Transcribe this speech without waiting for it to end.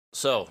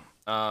So,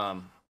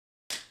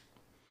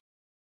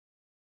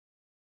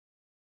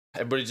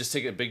 everybody just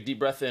take a big deep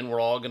breath in. We're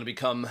all going to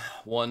become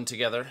one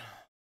together.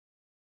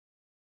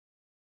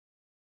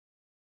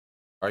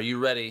 Are you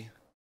ready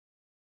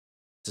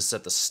to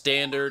set the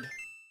standard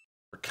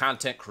for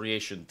content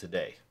creation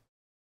today?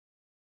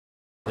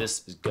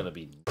 This is going to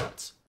be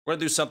nuts. We're going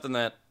to do something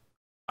that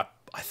I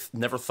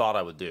never thought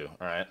I would do,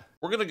 all right?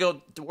 We're going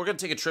to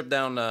take a trip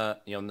down,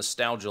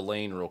 nostalgia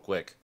lane real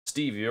quick.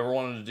 Steve, you ever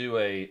wanted to do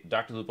a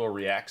DrLupo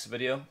Reacts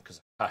video?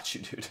 Because I got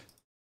you, dude.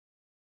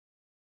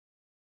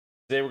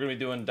 Today we're going to be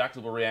doing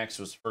DrLupo Reacts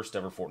to his first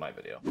ever Fortnite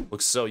video.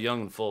 Looks so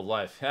young and full of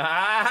life. All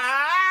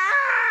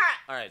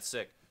right,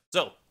 sick.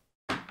 So,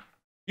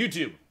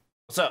 YouTube,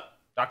 what's up?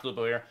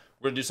 DrLupo here.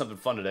 We're going to do something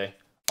fun today.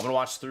 I'm going to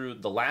watch through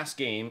the last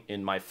game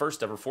in my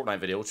first ever Fortnite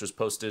video, which was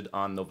posted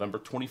on November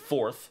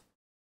 24th,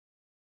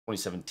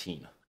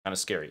 2017. Kind of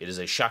scary. It is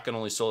a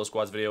shotgun-only solo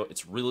squads video.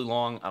 It's really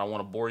long. I don't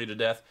want to bore you to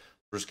death.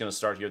 We're just going to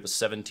start here at the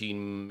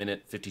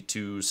 17-minute,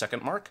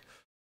 52-second mark.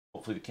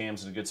 Hopefully the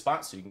cam's in a good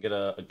spot so you can get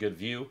a good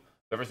view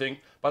of everything.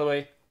 By the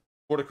way,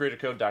 order creator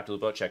code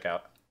DrLupo, check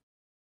out.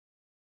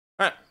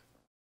 All right.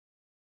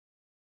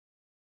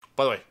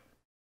 By the way,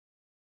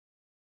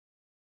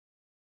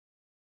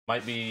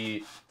 might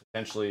be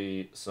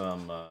potentially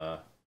some, I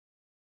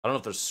don't know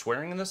if there's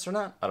swearing in this or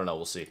not. I don't know.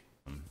 We'll see.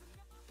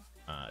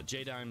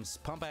 J-Dime's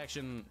pump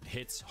action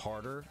hits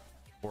harder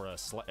or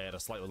at a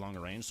slightly longer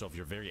range, so if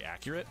you're very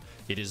accurate,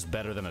 it is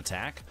better than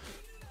attack.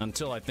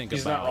 Until I think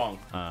He's about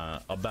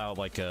not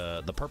wrong.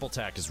 the purple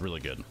tack is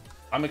really good.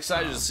 I'm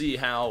excited to see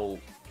how,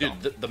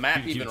 dude, the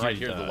map even right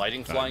here, the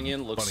lighting flying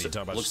in looks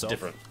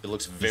different. It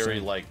looks very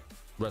like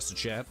rest of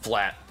chat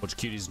flat. Bunch of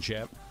cuties in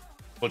chat.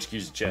 Bunch of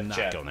cuties in chat. I'm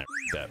not going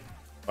there.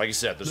 Like you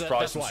said, there's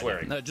probably some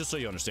swearing. Just so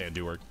you understand,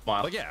 do work.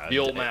 Wow. Like, yeah, the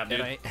old map,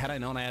 dude. Had I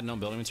known I had no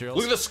building materials,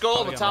 look at the skull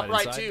on the top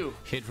right inside, too.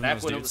 Hid from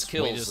Back when dudes, it was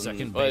kills,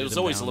 and, well, it was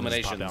always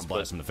eliminations,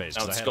 but in the face,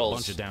 now I it's had skulls. a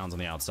bunch of downs on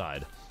the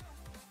outside.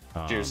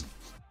 Cheers.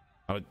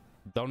 I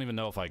don't even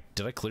know if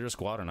did I clear a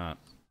squad or not.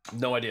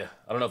 No idea.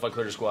 I don't know if I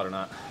cleared a squad or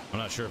not. I'm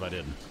not sure if I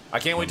did. I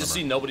can't wait to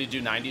see nobody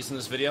do 90s in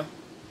this video.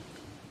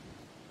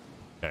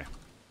 Okay.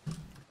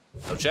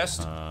 No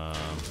chest.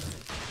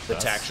 The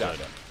tack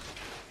shotgun.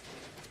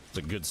 It's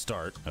a good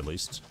start, at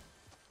least.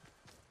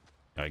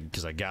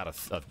 Because I got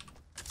I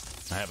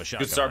have a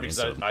shotgun. Good start because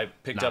I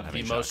picked up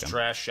the most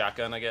trash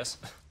shotgun, I guess.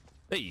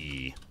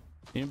 Hey,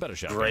 even better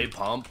shotgun. Gray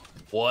pump.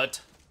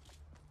 What?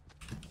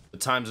 The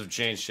times have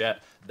changed,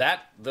 chat.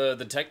 The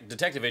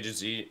detective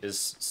agency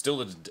is still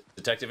the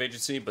detective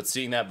agency, but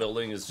seeing that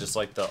building is just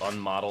like the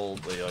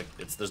unmodeled, like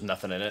there's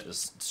nothing in it.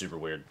 It's super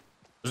weird.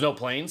 There's no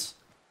planes.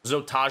 There's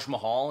no Taj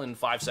Mahal in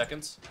 5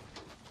 seconds.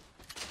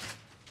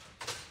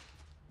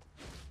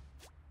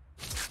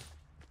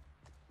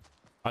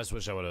 I just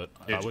wish I would have.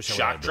 I wish shock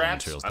I would have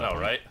traps. I know,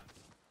 right?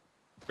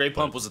 Gray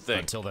pump was a thing.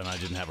 Until then, I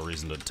didn't have a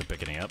reason to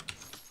pick any up.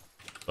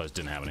 So I just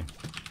didn't have any.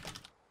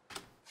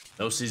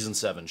 No season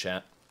 7,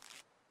 chat.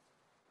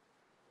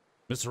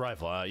 Mr.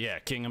 Rifle, yeah,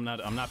 King. I'm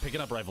not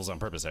picking up rifles on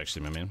purpose,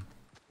 actually, my man.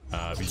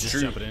 If you just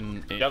True. jump it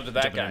in, Jump to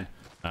that guy.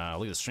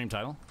 Look at the stream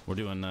title. We're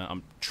doing.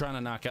 I'm trying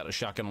to knock out a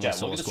shotgun Yeah,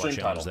 solo squad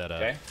challenge that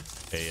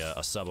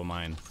a sub of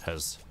mine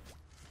has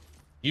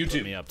YouTube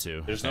put me up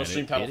to. There's no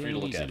stream title for you to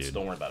look at, so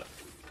don't worry about it.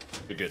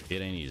 You're good.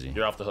 It ain't easy.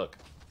 You're off the hook.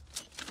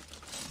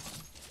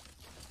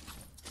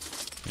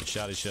 And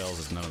shoddy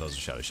shells. None of those are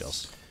shoddy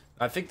shells.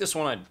 I think this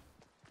one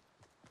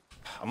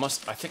I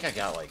think I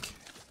got like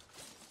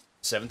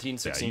 17,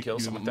 16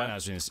 kills, something like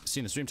that. I've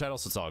seen the stream title,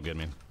 so it's all good,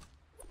 man.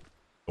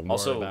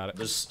 Also,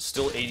 there's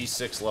still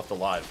 86 left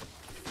alive.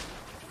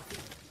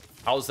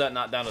 How is that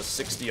not down to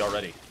 60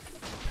 already?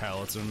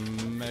 Pallets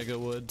of mega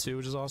wood too,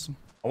 which is awesome.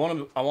 I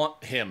want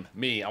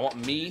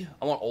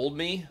old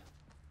me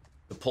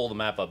to pull the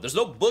map up. There's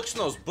no books in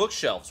those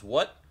bookshelves.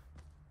 What?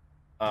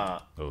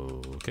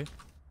 Okay.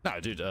 Nah,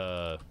 dude,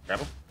 grab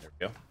them. There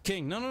we go.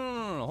 King, no,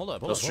 hold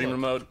up. No streamer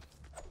mode.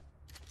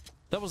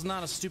 That was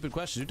not a stupid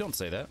question, dude. Don't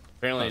say that.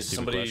 Apparently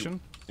somebody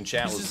in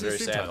chat was very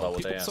sad about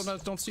what they asked.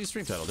 Sometimes don't see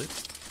stream title, dude.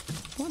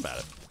 Don't worry about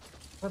it.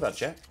 What about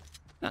chat?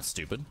 Not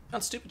stupid.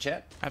 Not stupid,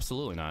 chat.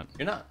 Absolutely not.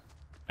 You're not.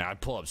 I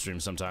pull up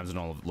streams sometimes and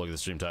don't look at the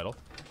stream title.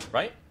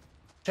 Right?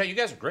 Chat, you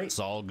guys are great. It's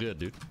all good,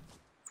 dude.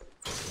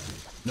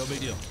 No big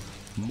deal.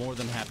 More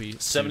than happy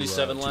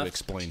 77 to left.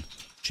 explain.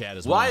 Chat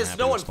is why is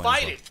no one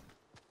fighting?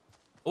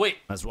 Oh, wait.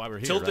 That's why we're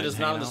here. Tilted right? is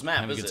not on this map,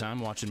 having is a good time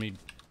watching me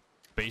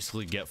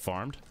basically get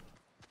farmed.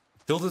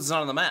 Tilted's not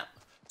on the map.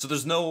 So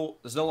there's no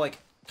like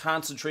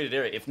concentrated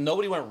area. If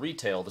nobody went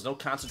retail, there's no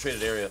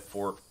concentrated area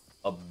for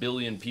a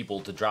billion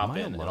people to drop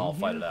in and all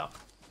fight it out.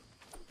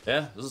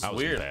 Yeah, this is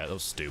weird. Bad. That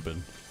was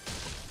stupid.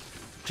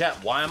 Chat,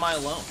 why am I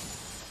alone?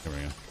 Here we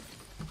go.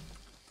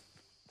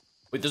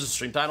 Wait, there's a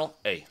stream title?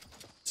 Hey.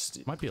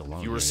 Might be alone.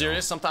 If you were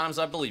serious, sometimes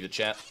I believe it,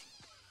 chat.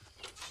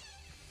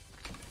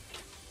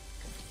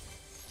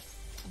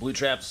 Blue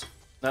traps.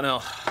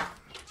 No.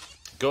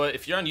 Go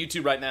if you're on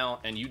YouTube right now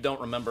and you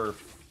don't remember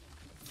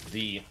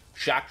the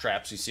shock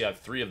traps, you see I have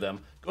 3 of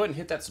them. Go ahead and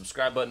hit that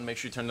subscribe button. Make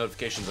sure you turn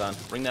notifications on.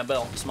 Ring that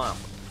bell. Smile.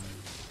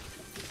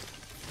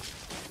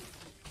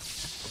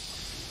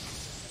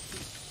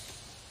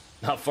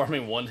 Not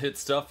farming one-hit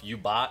stuff you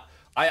bought.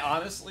 I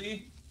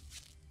honestly...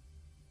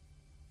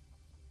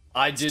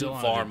 I didn't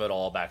farm at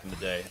all back in the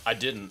day. I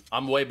didn't.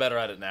 I'm way better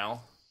at it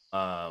now.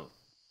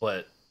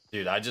 But,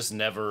 dude, I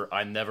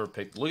never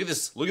picked... Look at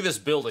this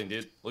building,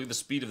 dude. Look at the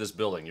speed of this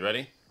building. You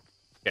ready?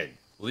 Okay.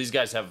 Well, these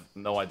guys have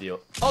no idea.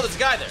 Oh, there's a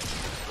guy there.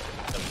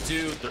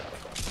 72,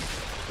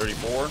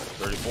 34,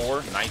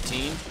 34,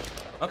 19.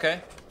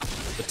 Okay.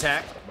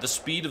 Attack. The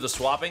speed of the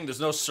swapping. There's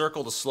no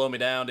circle to slow me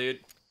down, dude.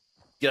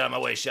 Get out of my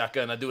way,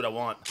 shotgun. I do what I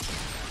want.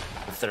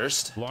 The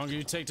thirst. The longer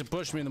you take to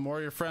push me, the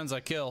more your friends I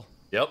kill.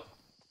 Yep.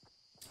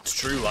 It's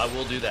true. I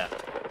will do that.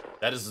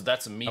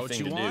 That's a me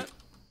thing to do.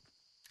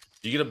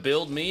 You gonna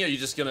build me, or you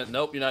just gonna...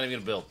 Nope, you're not even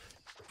gonna build.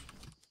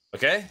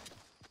 Okay.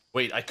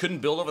 Wait, I couldn't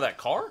build over that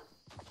car?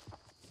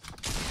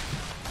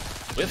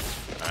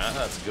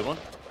 That's a good one.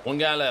 One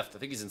guy left. I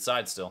think he's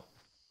inside still.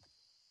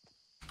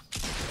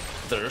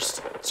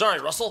 Thirst. Sorry,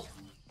 Russell.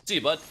 See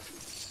you, bud.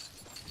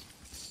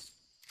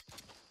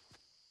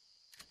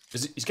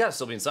 He's gotta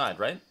still be inside,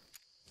 right?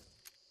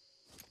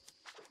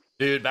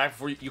 Dude, back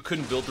before you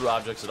couldn't build through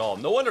objects at all.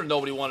 No wonder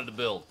nobody wanted to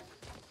build.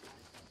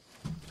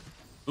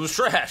 It was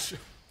trash.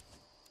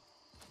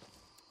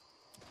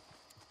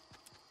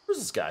 Where's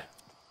this guy?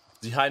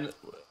 Is he hiding?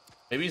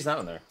 Maybe he's not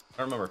in there. I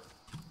don't remember.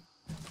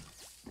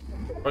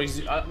 Or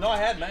no, I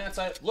had man.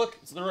 Look,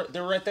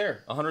 they're right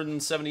there.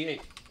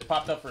 178. It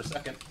popped up for a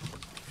second.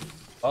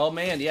 Oh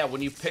man, yeah.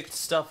 When you picked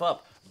stuff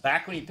up,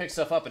 back when you picked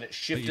stuff up and it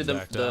shifted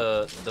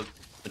the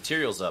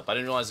materials up. I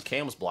didn't realize the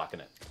cam was blocking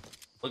it.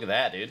 Look at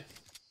that, dude.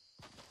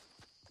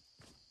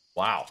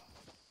 Wow.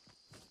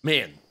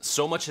 Man,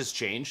 so much has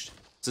changed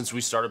since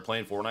we started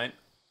playing Fortnite.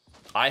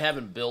 I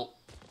haven't built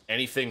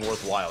anything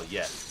worthwhile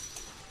yet.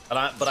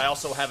 But I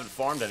also haven't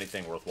farmed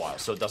anything worthwhile,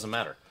 so it doesn't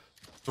matter.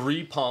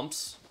 3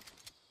 pumps,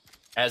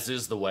 as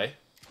is the way.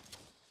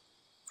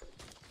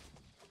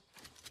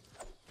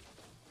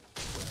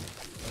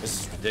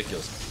 This is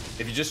ridiculous.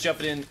 If you just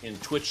jump it in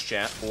Twitch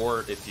chat,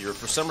 or if you're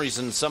for some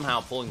reason somehow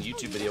pulling the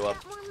YouTube video up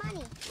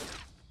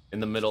in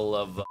the middle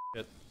of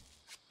shit.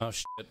 Oh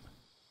shit.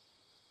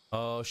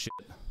 Oh shit.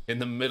 In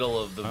the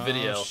middle of the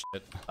video,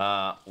 shit.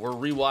 We're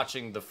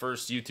rewatching the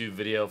first YouTube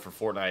video for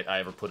Fortnite I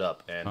ever put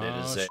up, and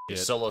it is a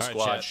solo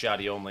squad,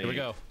 shotty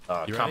only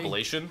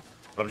compilation.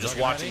 But I'm just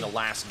watching the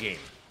last game.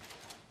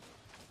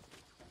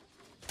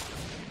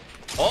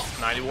 Oh,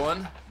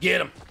 91.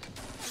 Get him.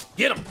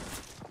 Get him.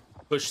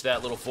 Push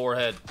that little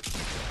forehead.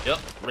 Yep,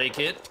 rake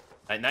hit.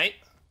 Night night.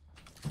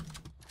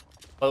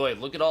 By the way,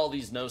 look at all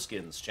these no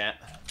skins,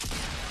 chat.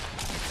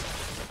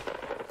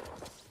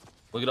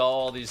 Look at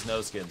all these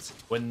no skins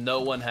when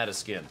no one had a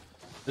skin.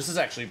 This is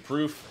actually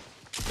proof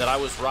that I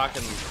was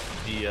rocking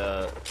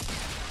the.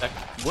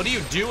 What are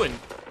you doing,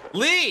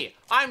 Lee?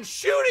 I'm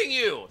shooting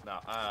you. No,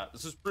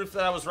 this is proof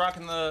that I was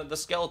rocking the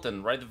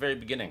skeleton right at the very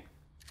beginning.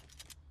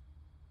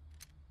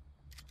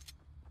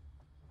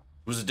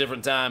 It was a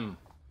different time.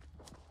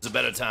 It was a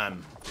better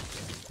time.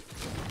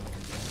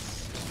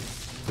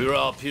 We were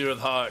all pure of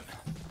heart,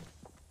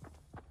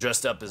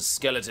 dressed up as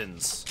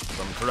skeletons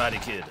from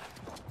Karate Kid.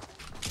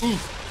 Ooh.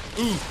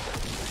 Ooh.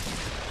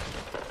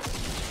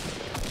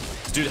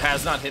 This dude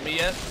has not hit me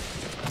yet.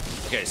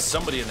 Okay,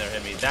 somebody in there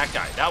hit me. That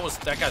guy.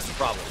 That guy's the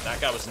problem. That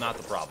guy was not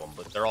the problem,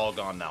 but they're all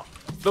gone now.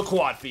 The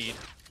quad feed.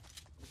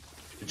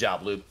 Good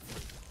job, Luke.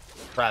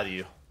 Proud of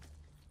you.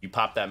 You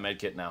popped that med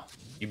kit now.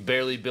 You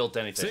barely built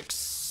anything.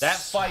 That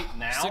fight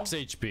now. 6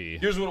 HP.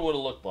 Here's what it would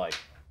have looked like.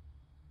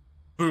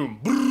 Boom.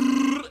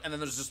 And then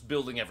there's just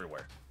building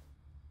everywhere.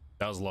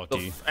 That was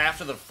lucky.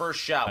 After the first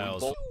shot,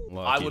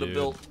 I would have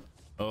built.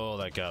 Oh,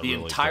 that got the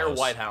really entire close.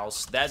 White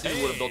House. That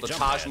dude would have built a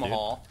Taj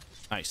Mahal.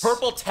 Dude. Nice.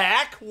 Purple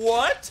tack?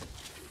 What?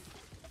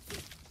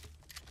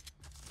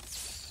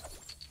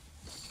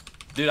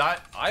 Dude,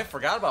 I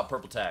forgot about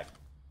purple tack.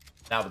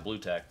 Now the blue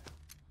tack.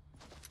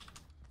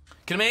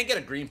 Can a man get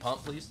a green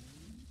pump, please?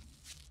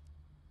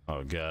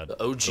 Oh god.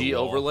 The OG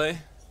overlay.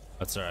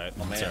 That's all right. Oh,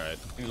 man. That's all right.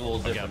 It's a little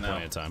different now.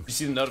 Plenty of time. You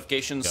see the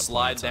notifications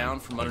slide down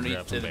from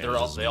underneath? They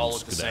all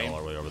look the same.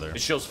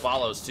 It shows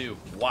follows too.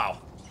 Wow.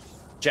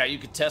 Chat, you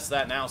could test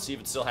that now, see if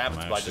it still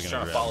happens by just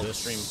trying to follow the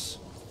stream.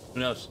 Who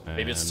knows?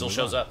 Maybe it still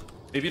shows up.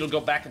 Maybe it'll go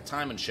back in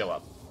time and show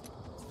up.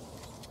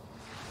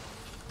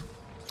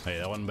 Hey,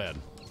 that wasn't bad.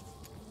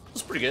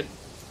 That's pretty good.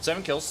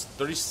 7 kills,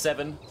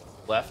 37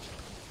 left.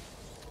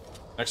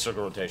 Next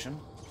circle rotation.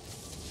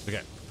 Okay.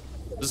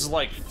 This is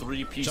like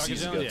 3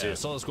 PCs ago, too.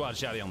 Solo squad,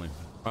 shotty only.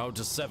 Oh,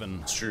 just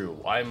 7. It's true.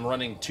 I'm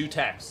running 2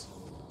 tacks.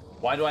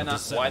 Why do I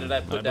not? Why did I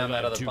put down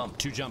that other pump?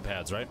 2 jump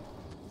pads, right?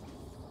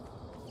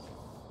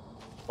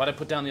 Why'd I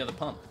put down the other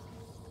pump?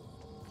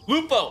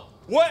 Lupo,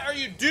 what are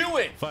you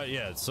doing?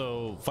 Yeah,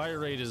 so fire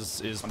rate is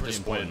pretty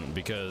important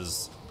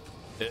because,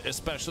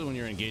 especially when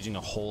you're engaging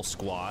a whole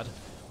squad,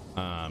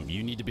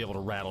 you need to be able to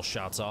rattle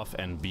shots off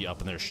and be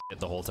up in their shit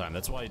the whole time.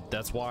 That's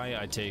why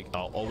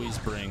I'll always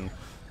bring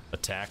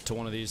attack to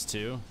one of these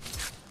too,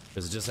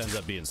 because it just ends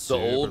up being super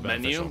the old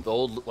beneficial. Menu, the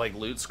old like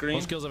loot screen.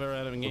 Most kills I've ever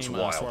had in a game.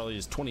 Swarley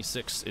is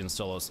 26 in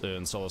solo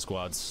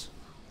squads.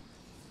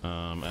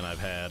 And I've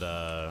had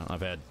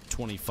I've had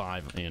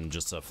 25 in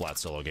just a flat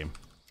solo game.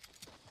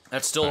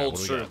 That still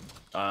holds true.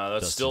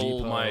 That's Dusty still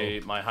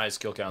Depot. my highest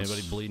kill counts.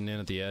 Anybody bleeding in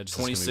at the edge?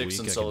 26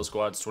 in solo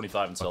squads,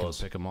 25 in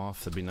solos. Pick them off.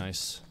 That'd be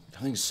nice.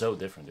 Everything's so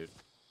different, dude.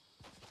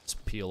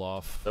 Just peel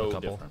off So a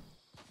couple. different.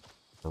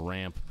 A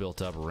ramp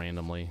built up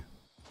randomly.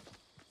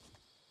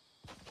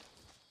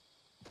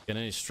 And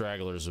any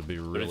stragglers would be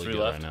really good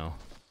left. right now.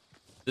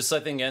 This,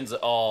 I think, ends.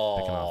 Oh,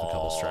 Picking off a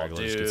couple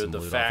stragglers, get some dude, the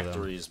loot off of them.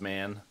 factories,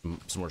 man.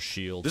 Some more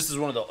shield. This is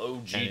one of the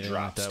OG Anything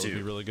drops, like that too. would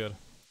be really good.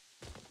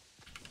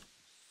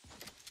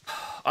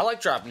 I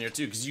like dropping here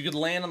too, because you could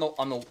land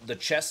on the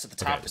chest at the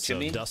top of the so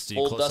chimney. Dusty,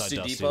 Old close Dusty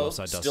side Dusty, Depot, left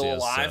side Dusty still has,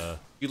 alive.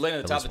 You land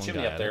at the top of the one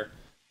chimney guy up at there,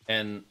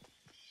 and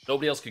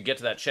nobody else could get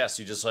to that chest.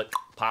 You just like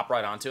pop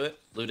right onto it,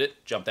 loot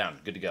it, jump down,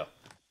 good to go.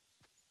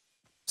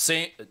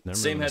 Same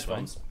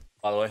headphones,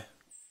 by the way.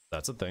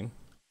 That's a thing.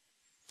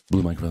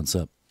 Blue microphones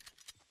up.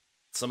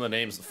 Some of the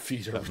names of the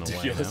feed are Stepping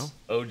away ridiculous.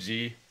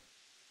 OG,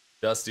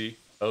 Dusty,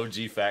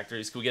 OG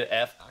factories. Can we get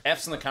F?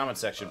 F's in the comment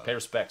section. Pay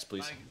respects,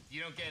 please.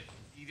 You don't get.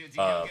 You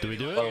don't get do we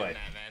do it? By the way,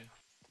 man.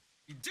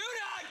 You do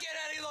not get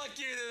any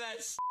luckier than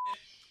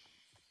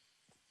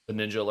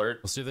that. the ninja alert.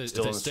 We'll see if they,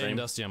 Still if in they the stay stream. in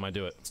Dusty, I might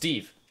do it.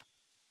 Steve,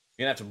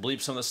 you're gonna have to bleep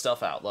some of this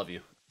stuff out. Love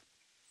you.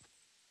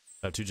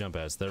 I have 2 jump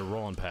pads. They're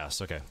rolling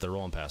past. Okay, they're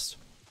rolling past.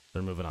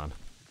 They're moving on.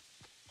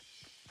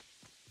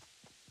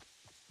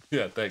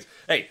 Yeah, thanks.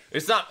 Hey,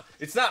 it's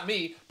not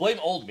me. Blame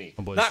old me,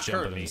 My boy's not jumping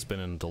current me. and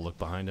spinning to look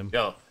behind him.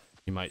 Yo,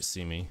 He might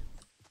see me.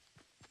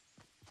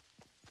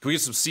 can we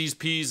get some C's,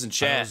 P's, and I know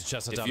chat? there's a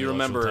chest on top If of you the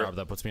electrical remember tower,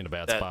 that puts me in a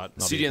bad that spot.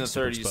 I'll CD be in the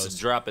super 30s used to exposed.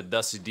 drop at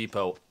Dusty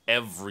Depot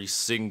every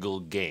single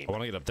game. I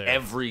want to get up there.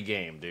 Every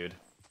game, dude.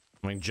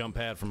 I mean, jump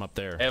pad from up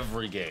there.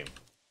 Every game.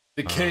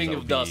 The king that of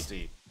would be-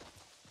 Dusty.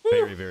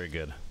 Very, very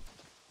good.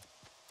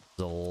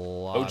 There's a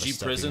lot of OG stuff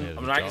you prison? can hit.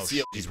 I mean, I can Oh, see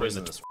shit, OG he's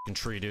prison waiting this- the fucking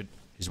tree, dude.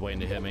 He's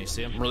waiting to hit me.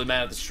 See him? I'm really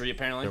mad at this tree,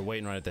 apparently. They're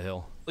waiting right at the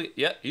hill. Look,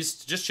 yeah,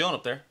 he's just chilling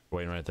up there.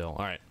 Waiting right at the hill.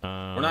 All right.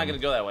 We're not going to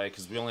go that way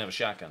because we only have a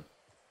shotgun.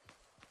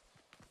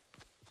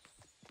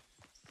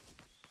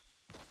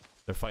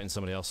 They're fighting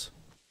somebody else.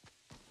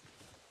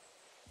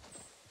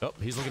 Oh,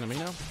 he's looking at me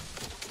now.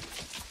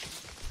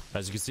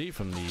 As you can see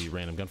from the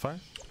random gunfire.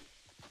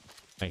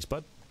 Thanks,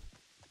 bud.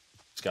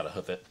 Just got to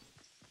hoof it.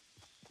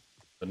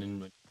 Run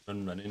in,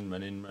 run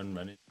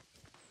in.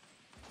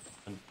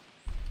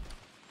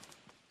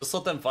 Just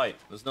let them fight.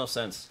 There's no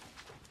sense.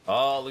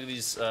 Oh, look at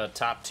these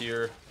top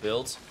tier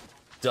builds.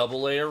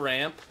 Double layer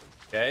ramp.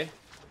 Okay.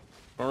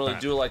 Don't really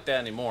do it like that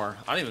anymore.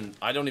 I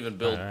don't even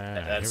build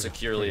that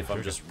securely if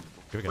I'm just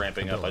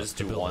ramping up. I just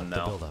do one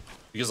now.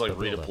 Because like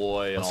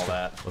redeploy and all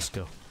that. Let's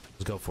go.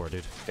 Let's go for it,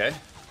 dude. Okay.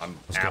 I'm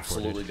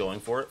absolutely going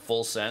for it.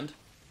 Full send.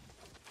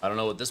 I don't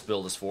know what this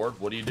build is for.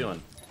 What are you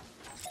doing?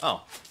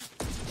 Oh.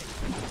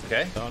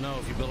 Okay. Oh no,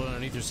 if you build it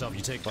underneath yourself,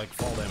 you take like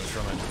fall damage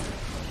from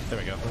it. There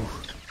we go.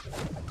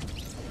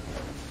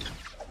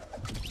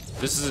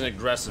 This is an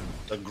aggressive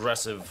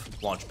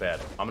launch pad.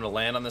 I'm gonna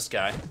land on this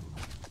guy.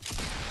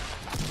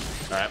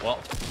 Alright, well.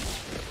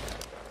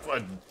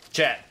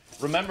 Chat,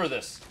 remember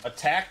this.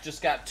 Attack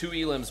just got 2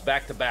 elims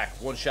back to back,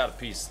 1 shot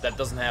apiece. That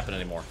doesn't happen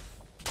anymore.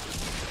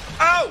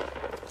 Oh!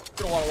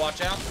 Gonna wanna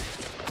watch out.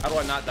 How do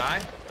I not die?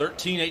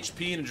 13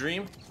 HP in a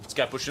dream. This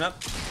guy pushing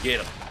up. Get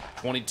him.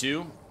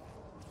 22.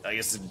 I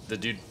guess the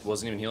dude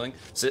wasn't even healing.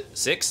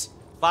 6?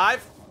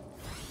 5?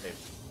 Okay.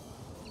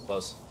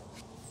 Close.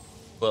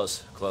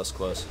 Close.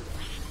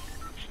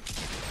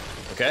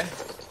 Okay.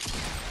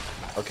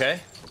 Okay. Are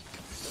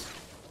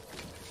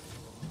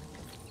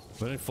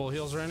there any full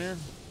heals around here?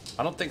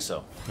 I don't think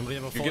so. Anybody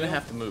have a You're full gonna heal?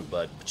 have to move,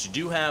 bud. But you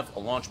do have a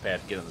launch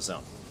pad to get in the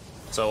zone.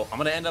 So I'm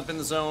gonna end up in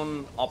the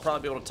zone. I'll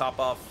probably be able to top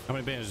off How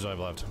many bandages do I have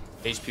left?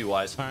 HP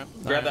wise. All right.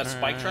 Grab that All right,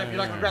 spike all trap. right, You're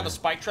not gonna all grab right. the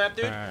spike trap,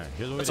 dude? Alright,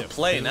 here's what That's we a do.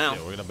 play Here's what we now.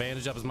 do. We're gonna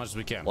bandage up as much as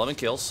we can. 11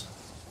 kills.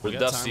 With got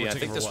time. Dusty. We're I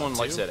taking think this for one, what,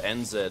 like I 2? said,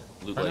 ends at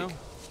Loot I know. Lake.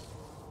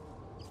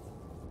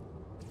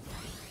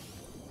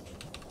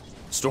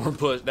 Storm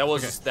push. That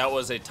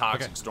was a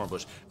toxic storm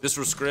push. This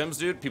was scrims,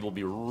 dude. People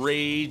be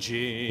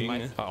raging.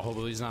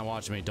 Hopefully he's not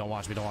watching me. Don't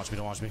watch me.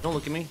 Don't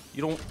look at me.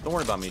 You don't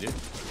worry about me, dude.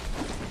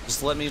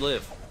 Just let me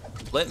live.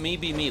 Let me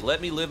be me.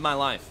 Let me live my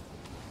life.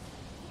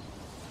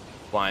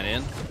 Flying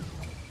in.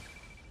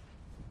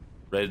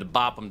 Ready to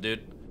bop him,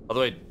 dude. By the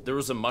way, there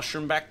was a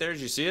mushroom back there.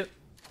 Did you see it?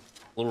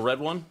 Little red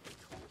one.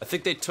 I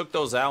think they took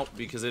those out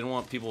because they didn't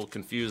want people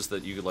confused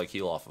that you could like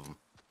heal off of them.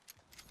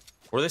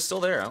 Were they still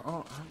there?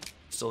 Oh,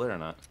 still there or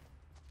not?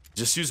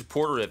 Just use a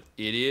porter rip,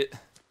 idiot.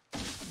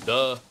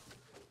 Duh.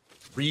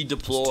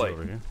 Redeploy.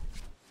 Over here.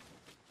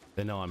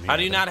 They know I'm here. How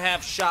do you not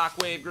have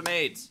shockwave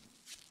grenades?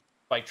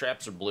 Spike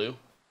traps are blue.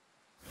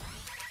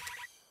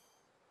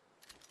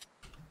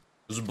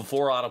 This was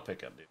before auto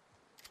pickup, dude.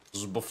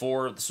 This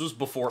was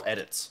before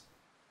edits.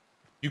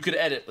 You could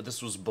edit, but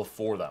this was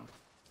before them.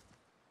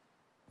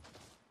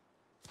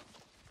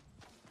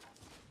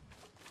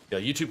 Yeah,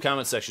 YouTube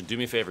comment section, do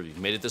me a favor. You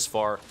made it this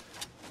far.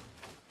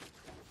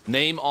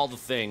 Name all the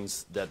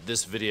things that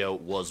this video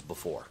was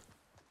before.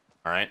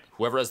 Alright?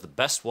 Whoever has the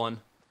best one,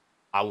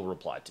 I will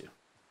reply to.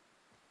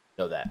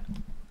 Know that.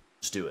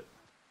 Just do it.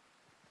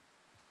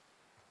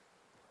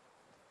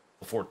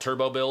 before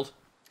turbo build.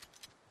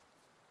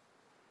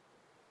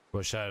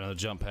 Wish I had another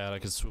jump pad. I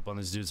could swoop on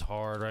these dudes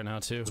hard right now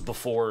too. It was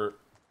before All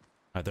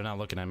right, they're not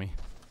looking at me.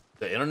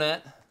 the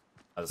internet.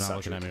 They're not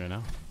looking at me right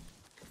now.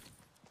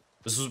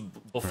 This was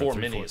before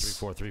We're on minis.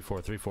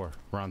 3-4.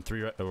 We're on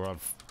three. We're on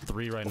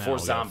 3 right now. Before We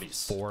got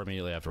zombies. 4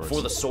 immediately afterwards.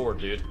 Before the sword,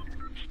 dude.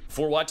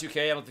 Before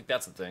Y2K, I don't think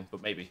that's the thing,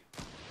 but maybe.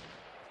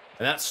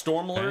 And that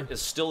storm alert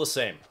is still the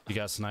same. You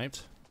got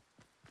sniped.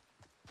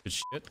 Good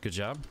shit. Good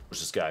job.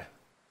 Where's this guy?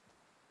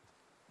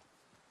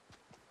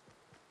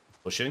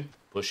 Pushing,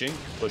 pushing,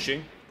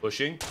 pushing,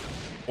 pushing.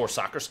 4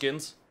 soccer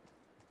skins.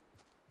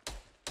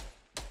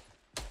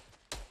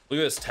 Look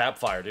at this tab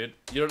fire, dude.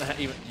 You don't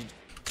even.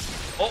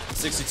 Oh,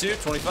 62,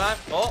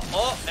 25.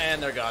 Oh,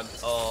 and they're gone.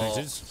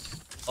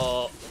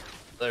 Oh,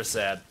 they're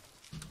sad.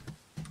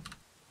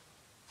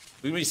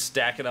 We can be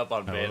stacking up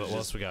on bandages. What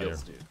else we got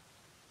kills, here? dude.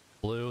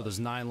 Blue. There's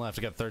 9 left.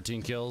 I got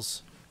 13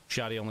 kills.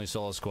 Shoddy only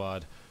solo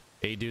squad.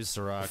 8 dudes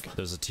to rock.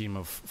 There's a team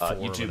of 4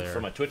 over YouTube there.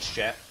 for my Twitch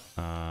chat.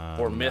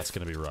 Or Myth. That's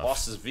gonna be rough.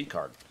 Boss's V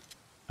card.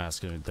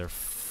 Asking. They're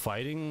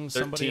fighting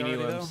somebody 13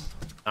 already though.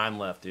 elims. 9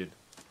 left, dude.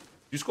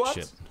 2 squads?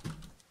 Shit.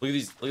 Look at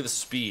these. Look at the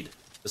speed.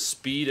 The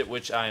speed at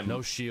which I am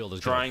No shield is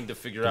trying to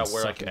figure out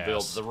where I suck can ass.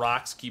 build. The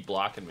rocks keep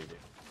blocking me, dude.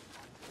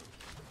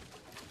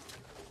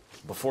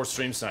 Before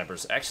stream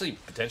snipers. Actually,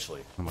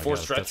 potentially. Oh my Before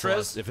God, stretch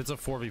res. if it's a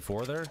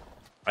 4v4 there,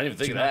 I didn't even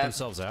think two of knock that.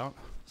 themselves out.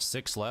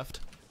 6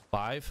 left.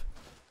 5.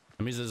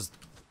 That means there's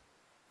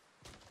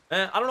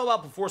I don't know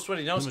about before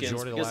sweaty no skins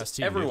majority of the because last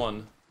team,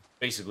 everyone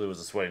basically was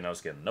a sweaty no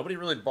skin. Nobody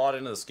really bought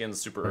into the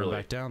skins super early.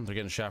 back down. They're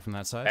getting shot from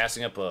that side.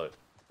 Passing up a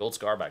gold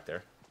scar back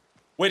there.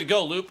 Way to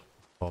go, Loop.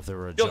 Well, if there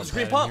were a Yo, jump this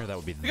green pad in pump. here, that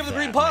would be Look at the that,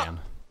 green pump. man.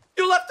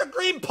 You left the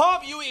green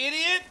pump, you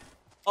idiot!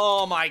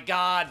 Oh my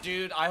god,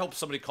 dude. I hope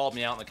somebody called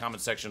me out in the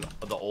comment section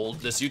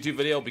of this YouTube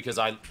video because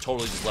I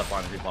totally just left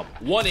behind the green pump.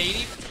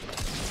 180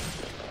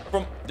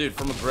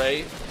 from a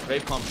gray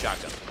pump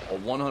shotgun. A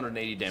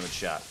 180 damage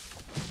shot.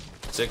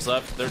 6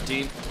 left,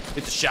 13.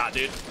 Hit the shot,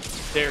 dude.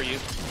 Dare you.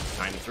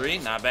 93,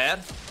 not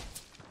bad.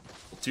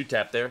 2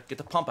 tap there. Get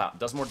the pump out.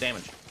 Does more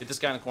damage. Hit this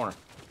guy in the corner.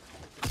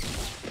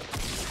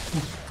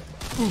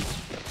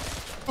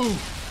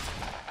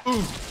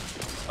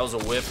 That was a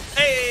whiff.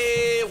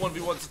 Hey,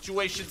 1v1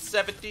 situation,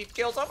 17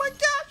 kills. Oh my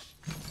gosh.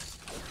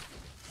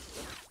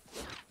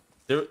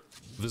 There,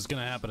 If this is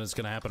gonna happen, it's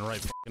gonna happen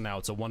right now.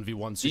 It's a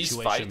 1v1 these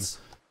situation. fights.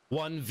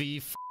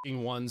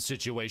 1v1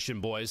 situation,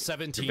 boys.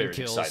 17 very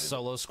kills, excited.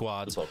 solo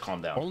squads. Well,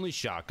 calm down. Only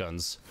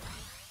shotguns.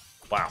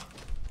 Wow.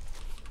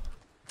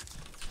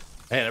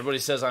 Man, everybody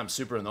says I'm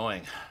super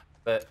annoying.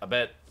 But I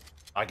bet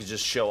I could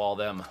just show all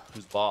them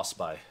who's boss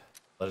by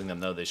letting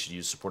them know they should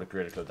use supported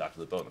creator code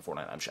DrLupo in the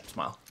Fortnite I'm Shop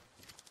Smile.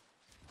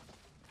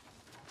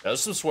 There's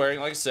some swearing,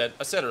 like I said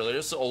earlier.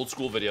 It's an old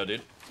school video,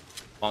 dude.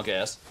 Punk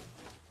ass.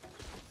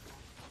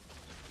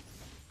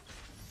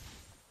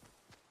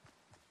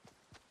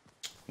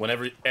 When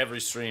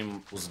every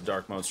stream was a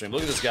dark mode stream.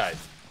 Look at this guy.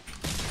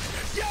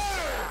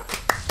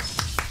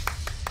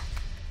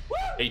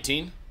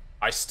 18.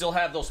 I still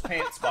have those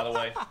pants, by the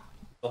way.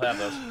 Still have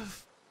those.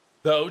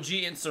 The OG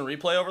instant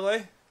replay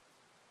overlay.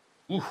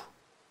 Ooh.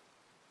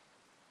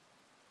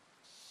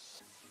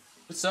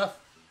 Good stuff.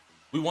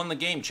 We won the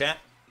game, chat.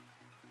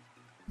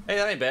 Hey,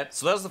 that ain't bad.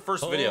 So that was the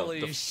first video.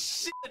 Holy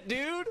shit,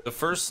 dude! The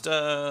first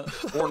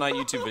Fortnite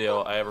YouTube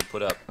video I ever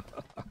put up.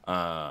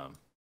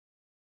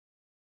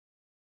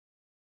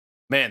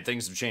 Man,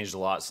 things have changed a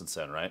lot since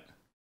then, right?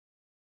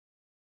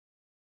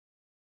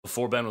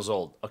 Before Ben was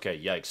old. Okay,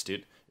 yikes,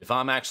 dude. If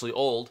I'm actually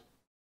old,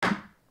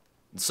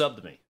 sub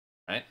to me,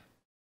 right?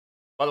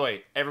 By the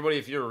way, everybody,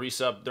 if you're a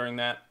resub during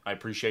that, I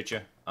appreciate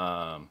you.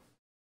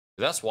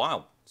 That's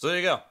wild. So there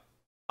you go.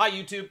 Hi,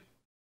 YouTube.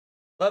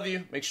 Love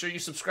you. Make sure you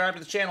subscribe to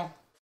the channel.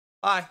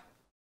 Bye.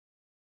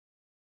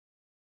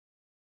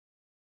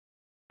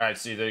 All right,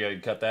 see, there you go. You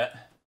cut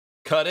that.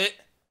 Cut it.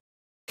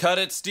 Cut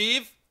it,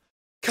 Steve.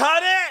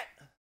 Cut it!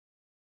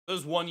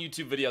 There's one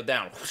YouTube video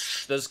down.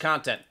 There's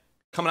content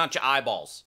coming out your eyeballs.